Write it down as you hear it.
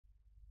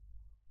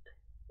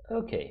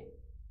Okay,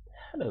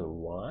 hello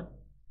everyone.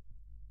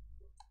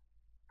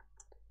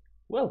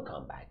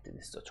 Welcome back to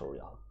this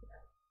tutorial.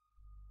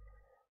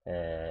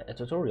 A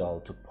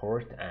tutorial to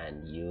port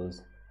and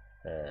use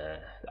the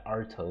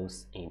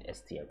RTOS in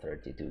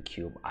STM32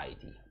 cube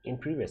ID. In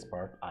previous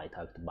part, I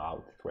talked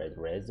about thread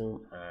resume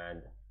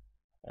and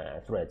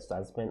thread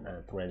suspend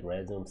and thread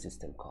resume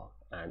system call,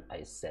 and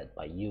I said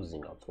by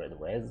using a thread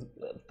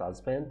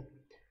suspend,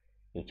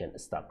 you can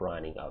stop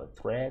running our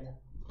thread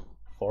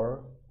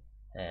for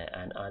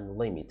an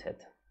unlimited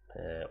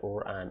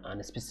or an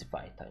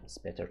unspecified time. It's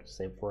better to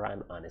say for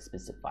an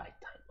unspecified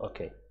time.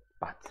 Okay,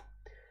 but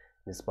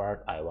in this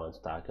part I want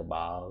to talk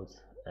about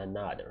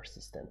another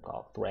system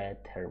called thread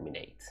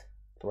terminate.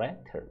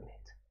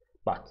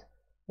 But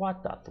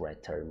what does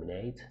thread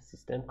terminate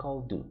system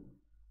call do?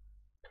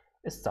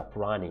 Stop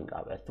running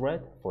of a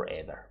thread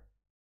forever.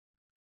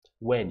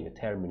 When you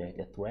terminate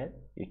a thread,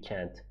 you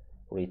can't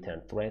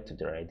return thread to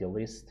the ready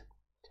list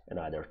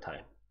another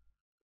time.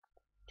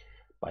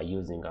 By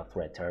using a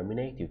thread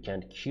terminate, you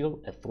can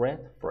kill a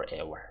thread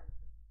forever.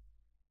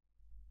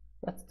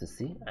 Let's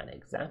see an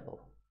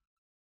example.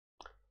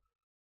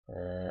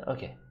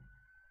 Okay.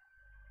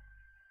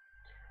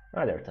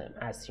 Another time,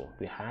 assume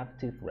we have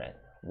two threads,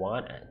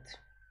 1 and 2.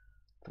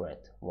 Thread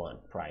 1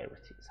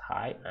 priority is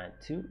high and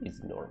 2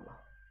 is normal.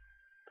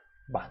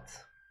 But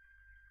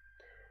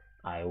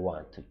I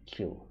want to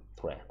kill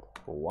thread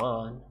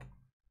 1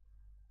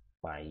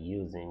 by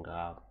using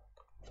a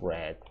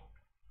thread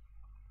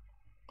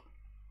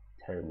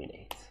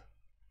terminate.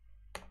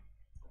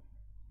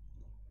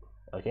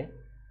 Okay,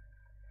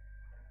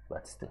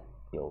 let's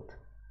build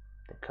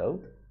the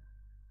code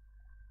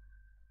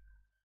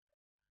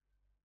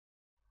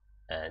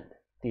and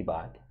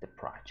debug the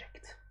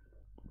project.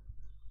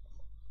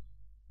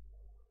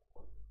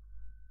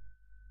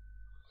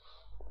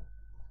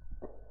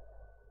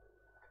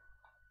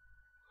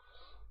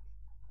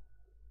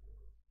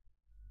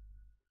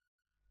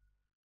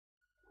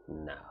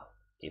 Now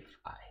if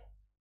I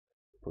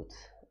put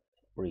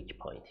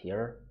breakpoint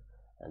here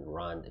and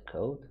run the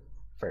code,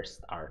 first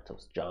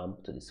RTOS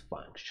jump to this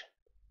function.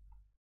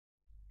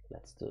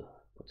 Let's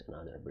put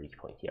another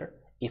breakpoint here.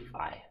 If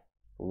I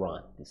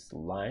run this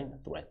line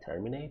thread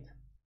terminate,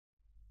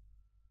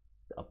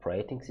 the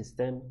operating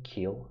system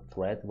kill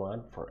thread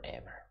 1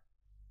 forever.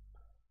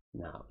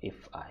 Now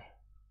if I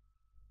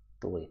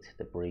delete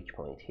the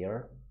breakpoint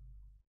here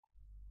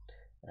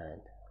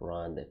and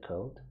run the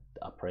code,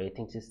 the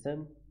operating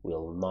system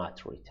will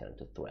not return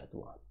to thread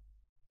 1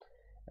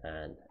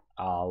 and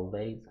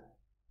always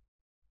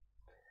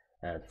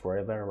and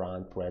forever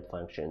run thread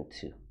function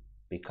 2,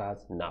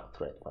 because now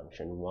thread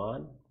function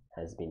 1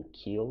 has been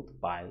killed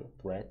by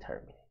thread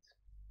terminate.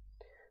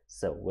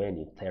 So when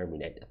you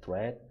terminate a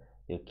thread,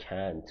 you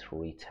can't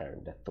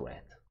return the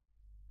thread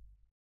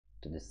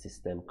to the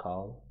system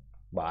call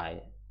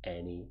by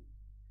any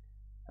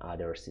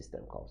other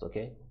system calls.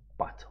 Okay,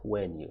 but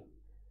when you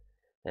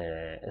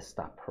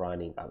stop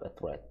running of a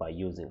thread by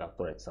using a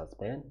thread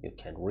suspend, you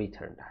can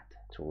return that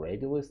to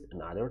ready list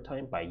another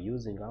time by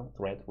using a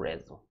thread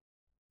resume.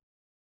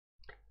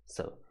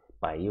 So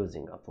by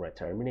using a thread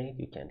terminate,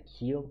 you can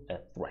kill a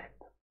thread.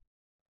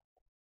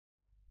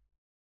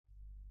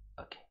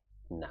 Okay,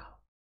 now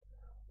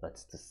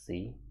let's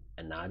see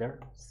another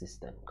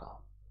system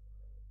call,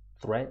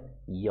 thread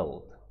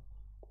yield.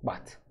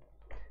 But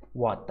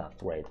what does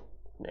thread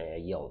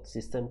yield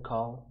system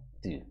call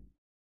do?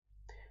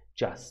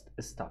 Just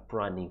stop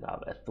running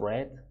of a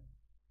thread,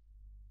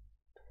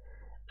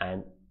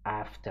 and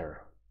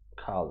after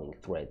calling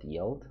thread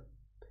yield,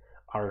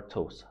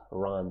 RTOS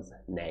runs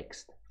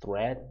next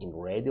thread in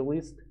ready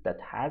list that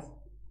has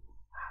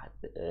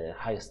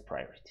highest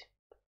priority.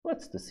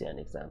 Let's see an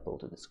example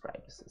to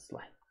describe this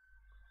slide.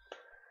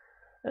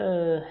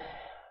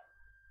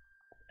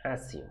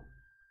 Assume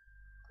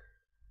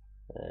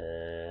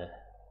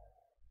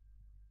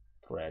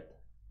thread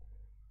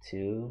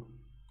 2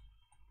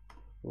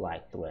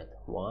 like thread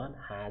 1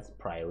 has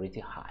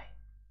priority high.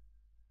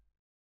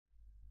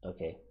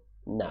 Okay,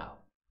 now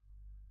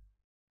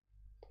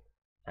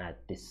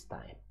at this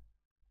time,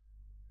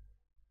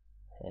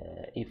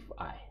 if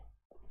I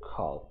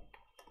call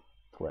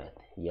thread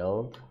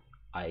yield,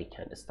 I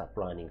can stop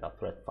running a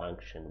thread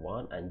function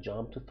 1 and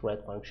jump to thread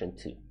function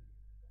 2,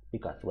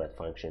 because thread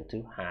function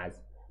 2 has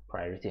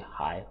priority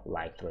high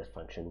like thread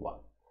function 1.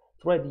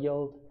 Thread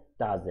yield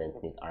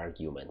doesn't need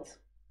arguments,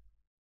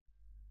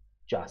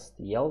 just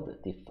yield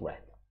the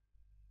thread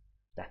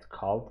that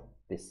called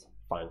this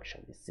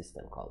function, this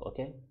system call.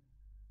 Okay,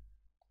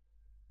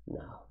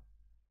 now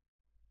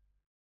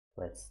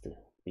let's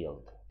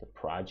build the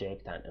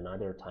project and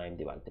another time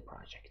debug the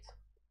project.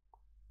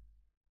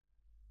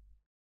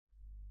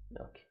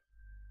 Okay,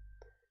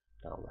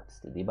 now let's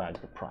debug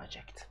the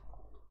project.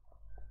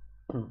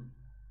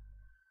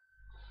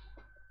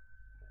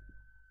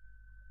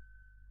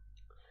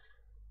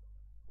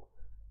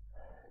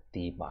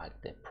 Debug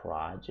the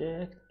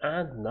project,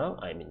 and now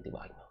I'm in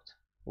debug mode.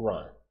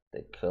 Run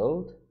the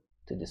code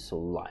to this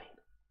line.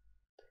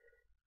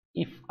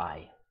 If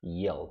I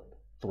yield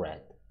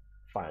thread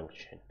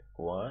function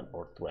 1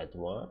 or thread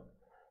 1,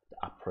 the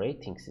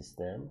operating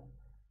system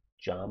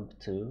jump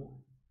to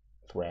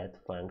thread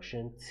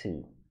function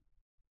 2.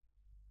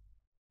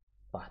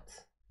 But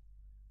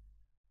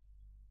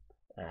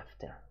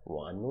after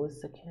 1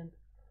 millisecond,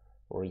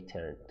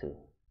 return to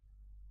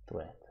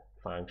thread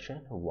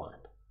function 1.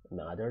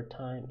 Another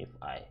time, if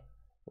I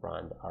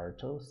run the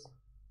RTOS,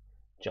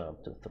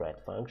 jump to thread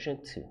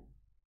function 2.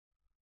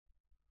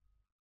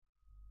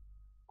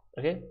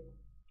 Okay,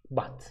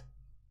 but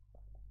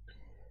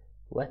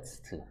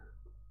let's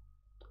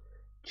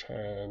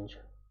change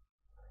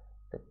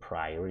the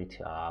priority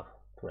of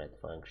thread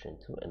function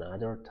to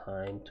another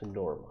time to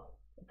normal,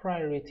 a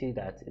priority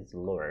that is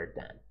lower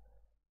than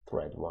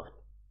thread 1.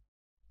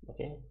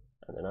 Okay,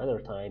 and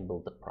another time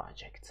build the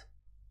project.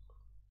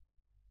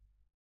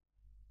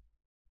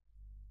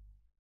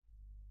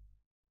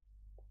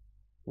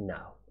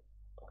 Now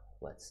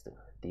let's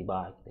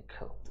debug the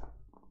code.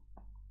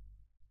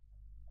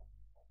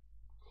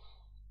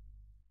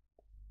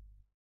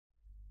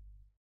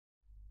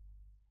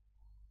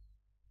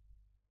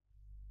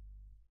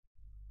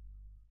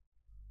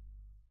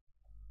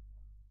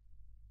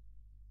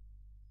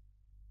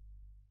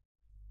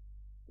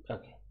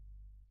 Okay,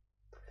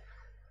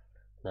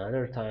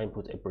 another time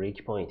put a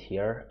breakpoint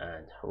here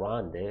and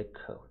run the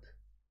code.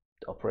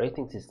 The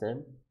operating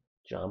system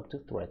jump to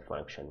thread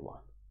function 1,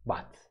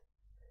 but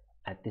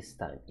at this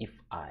time, if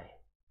I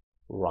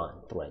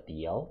run thread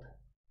yield,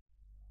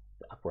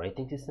 the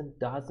operating system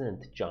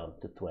doesn't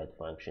jump to thread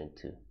function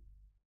 2.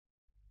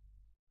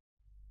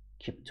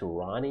 Keep to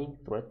running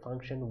thread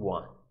function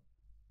 1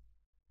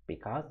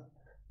 because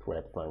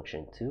thread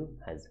function 2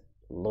 has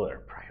lower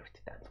priority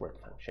than thread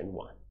function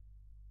 1.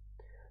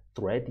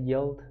 Thread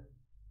yield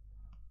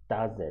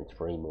doesn't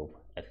remove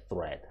a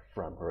thread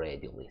from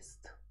ready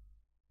list.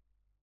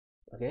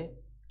 Okay,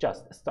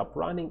 just stop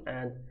running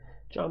and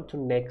jump to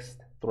next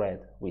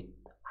thread with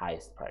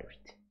highest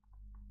priority.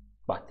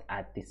 But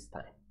at this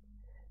time,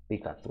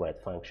 because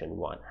thread function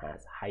 1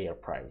 has higher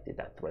priority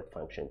than thread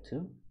function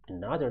 2,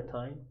 another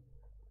time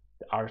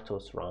the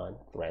RTOS run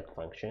thread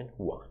function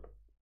 1.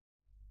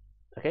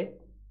 Okay,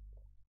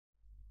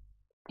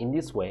 in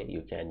this way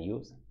you can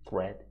use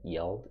thread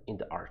yield in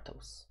the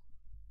RTOS.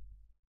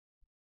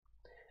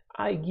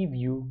 I give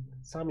you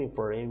some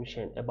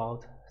information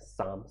about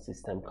some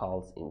system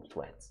calls in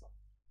threads,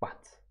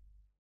 but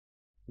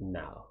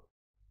now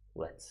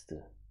let's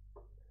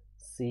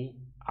see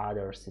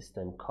other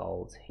system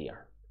calls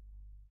here.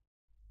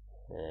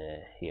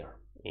 Here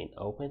in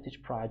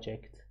OpenTeach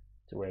project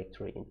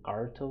directory in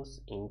RTOS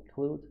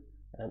include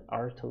and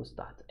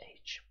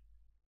RTOS.h.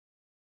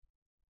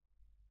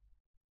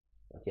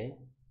 Okay,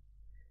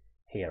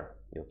 here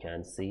you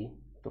can see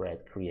thread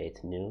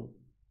create new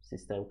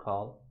system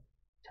call,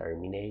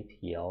 terminate,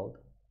 yield,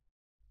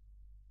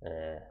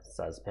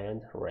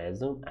 suspend,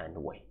 resume, and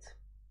wait.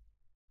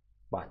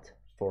 But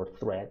for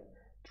thread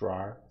there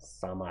are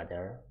some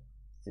other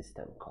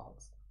system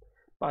calls,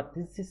 but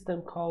these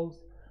system calls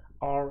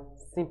are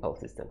simple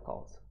system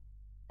calls.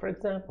 For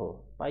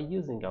example, by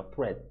using a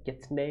thread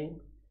getName,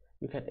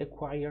 you can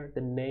acquire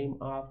the name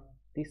of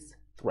this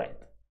thread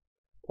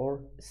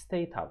or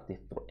state of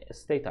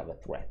a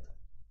thread.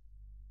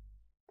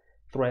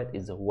 Thread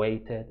is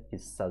awaited,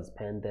 is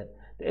suspended.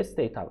 The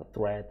state of a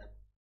thread,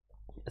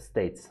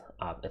 states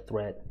of a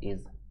thread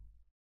is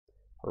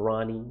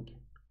running,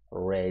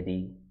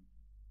 ready,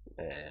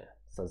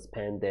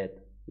 suspended,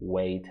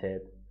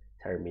 waited,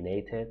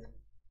 terminated,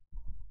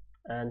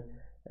 and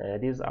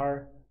these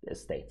are the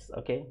states.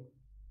 Okay,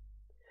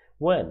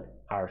 when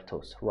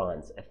RTOS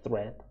runs a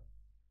thread,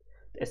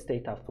 the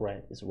state of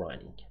thread is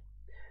running.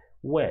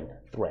 When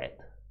thread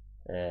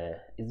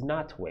is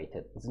not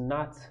waited, is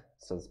not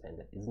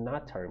suspended, is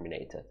not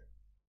terminated,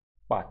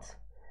 but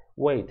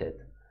waited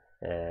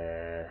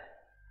to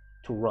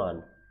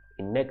run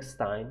in next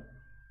time,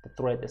 the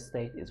thread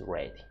state is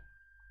ready.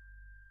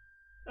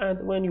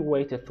 And when you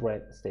wait a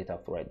thread, state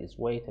of thread is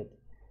waited,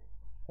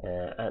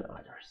 and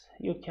others.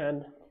 You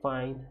can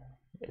find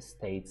the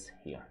states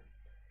here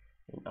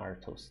in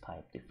RTOS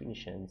type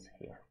definitions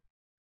here.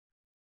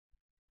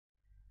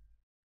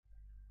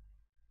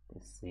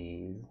 This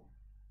is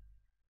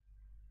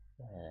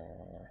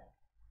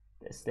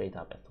the state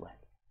of a thread: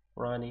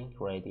 running,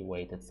 ready,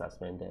 waited,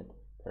 suspended,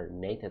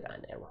 terminated,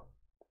 and error.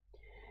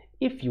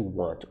 If you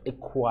want to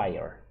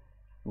acquire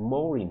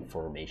more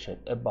information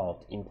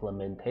about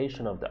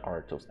implementation of the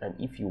RTOS, and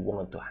if you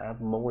want to have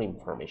more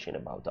information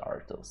about the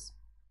RTOS,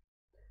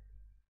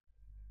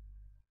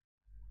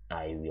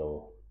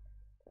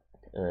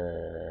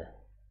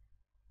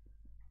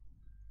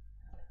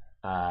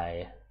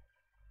 I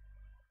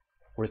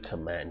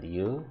recommend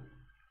you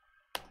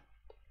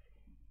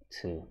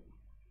to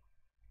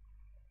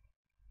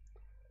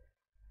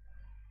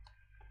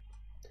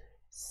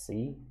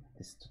see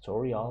this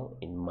tutorial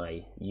in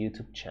my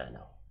YouTube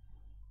channel.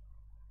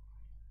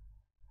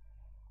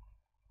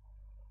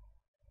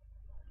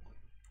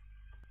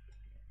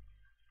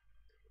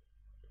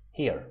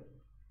 Here,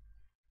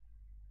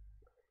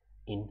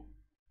 in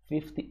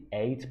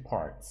 58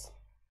 parts,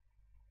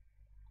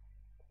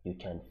 you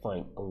can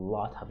find a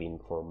lot of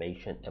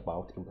information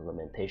about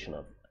implementation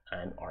of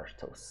an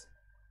RTOS.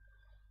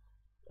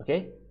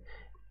 Okay,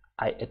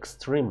 I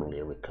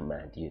extremely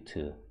recommend you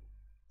to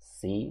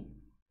see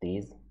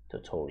this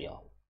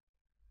tutorial.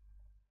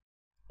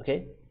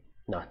 Okay,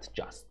 not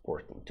just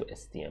porting to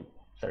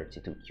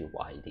STM32 Cube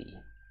IDE.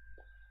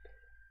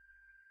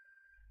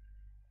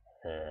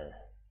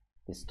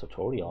 This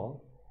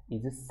tutorial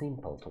is a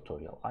simple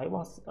tutorial. I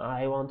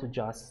want to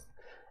just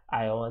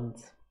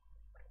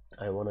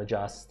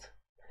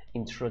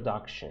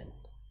introduction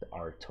the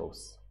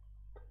RTOS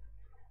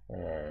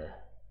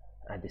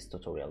at this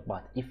tutorial,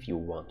 but if you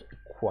want to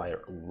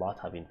acquire a lot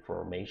of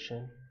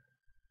information,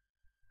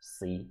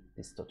 see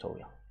this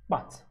tutorial.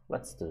 But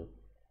let's do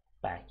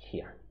back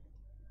here.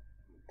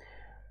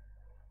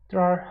 There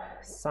are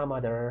some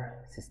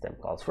other system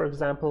calls. For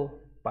example,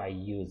 by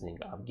using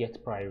a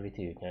get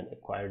priority, you can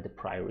acquire the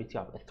priority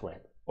of a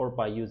thread, or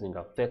by using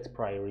a set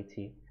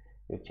priority,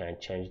 you can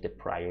change the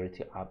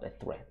priority of a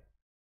thread.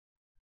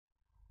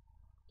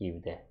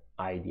 Give the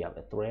ID of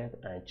a thread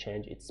and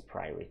change its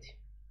priority.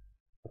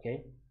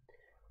 Okay,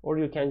 or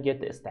you can get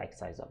the stack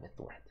size of a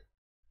thread,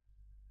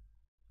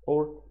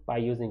 or by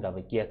using of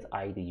a get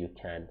ID, you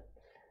can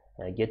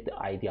get the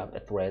ID of a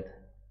thread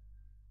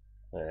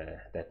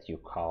that you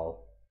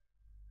call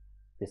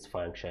this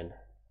function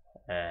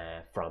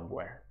from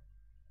where.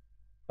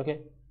 Okay,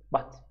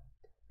 but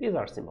these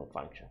are simple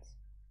functions.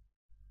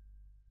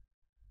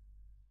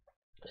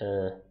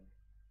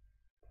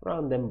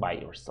 Run them by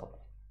yourself.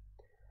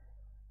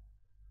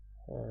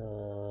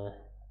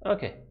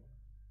 Okay,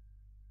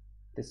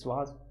 this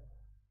was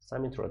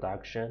some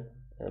introduction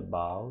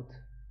about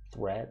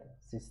thread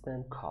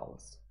system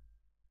calls.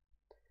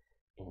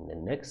 In the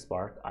next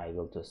part, I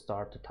will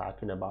start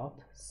talking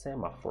about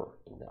semaphore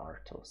in the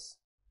RTOS.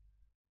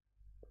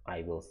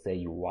 I will say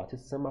you what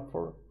is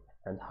semaphore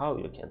and how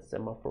you can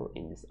semaphore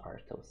in this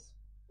RTOS.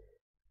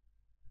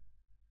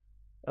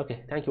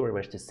 Okay, thank you very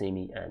much to see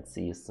me, and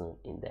see you soon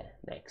in the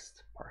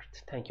next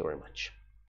part. Thank you very much.